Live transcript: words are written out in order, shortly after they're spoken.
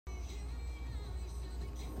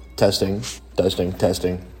Testing.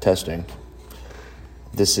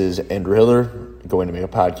 This is Andrew Hiller going to make a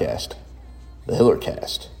podcast. The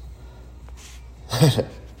Hillercast.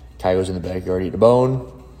 Kygo's in the backyard eating a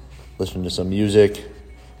bone, listening to some music.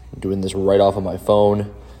 I'm doing this right off of my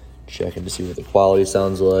phone, checking to see what the quality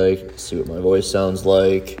sounds like, see what my voice sounds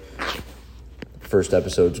like. First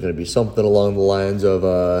episode is going to be something along the lines of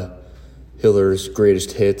Hiller's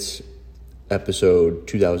Greatest Hits, episode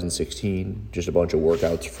 2016. Just a bunch of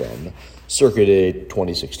workouts from Circuit Day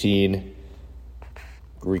 2016.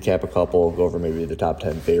 Recap a couple, go over maybe the top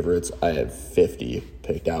 10 favorites. I have 50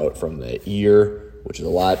 picked out from that year, which is a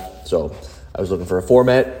lot. So I was looking for a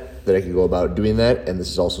format that I could go about doing that, and this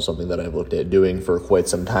is also something that I've looked at doing for quite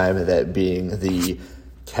some time, that being the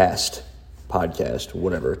cast podcast,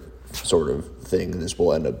 whatever sort of thing this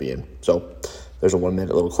will end up being. So there's a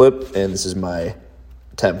 1-minute little clip, and this is my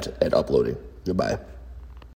attempt at uploading. Goodbye.